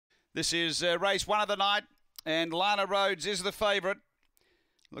This is race 1 of the night, and Lana Rhodes is the favourite,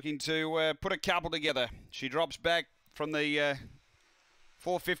 looking to put a couple together. She drops back from the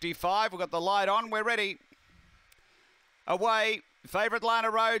 455. We've got the light on. We're ready. Away. Favourite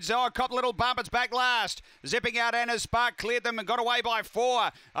Lana Rhodes. Oh, caught a little bump. It's back last. Zipping out Anna's Spark. Cleared them and got away by 4.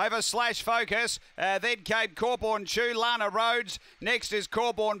 Over Slash Focus. Then came Corborn Chew. Lana Rhodes. Next is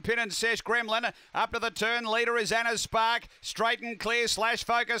Corborn Pin and Sesh Gremlin. Up to the turn. Leader is Anna's Spark. Straight and clear. Slash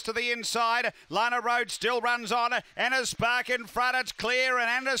Focus to the inside. Lana Rhodes still runs on. Anna's Spark in front. It's clear. And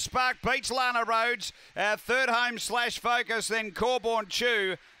Anna's Spark beats Lana Rhodes. Third home Slash Focus. Then Corborn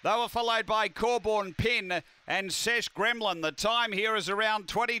Chew. They were followed by Corborn Pin and Sesh Gremlin. The time here is around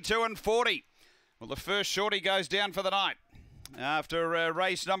 22:40. Well, the first shorty goes down for the night. After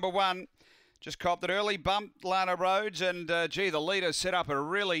race number 1, just copped an early bump, Lana Rhodes, and the leader set up a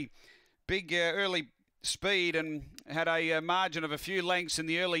really big early speed and had a margin of a few lengths in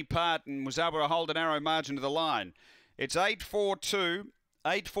the early part and was able to hold a narrow margin to the line. It's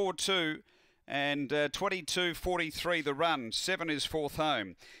 8.42. And 22:43 the run. 7 is fourth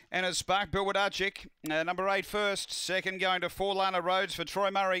home. Anna's Spark, Bill Wadarchik, number 8 first. Second going to 4 Lana Rhodes for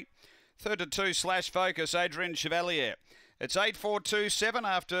Troy Murray. Third to 2 Slash Focus, Adrian Chevalier. It's 8.427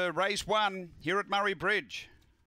 after race 1 here at Murray-Bridge.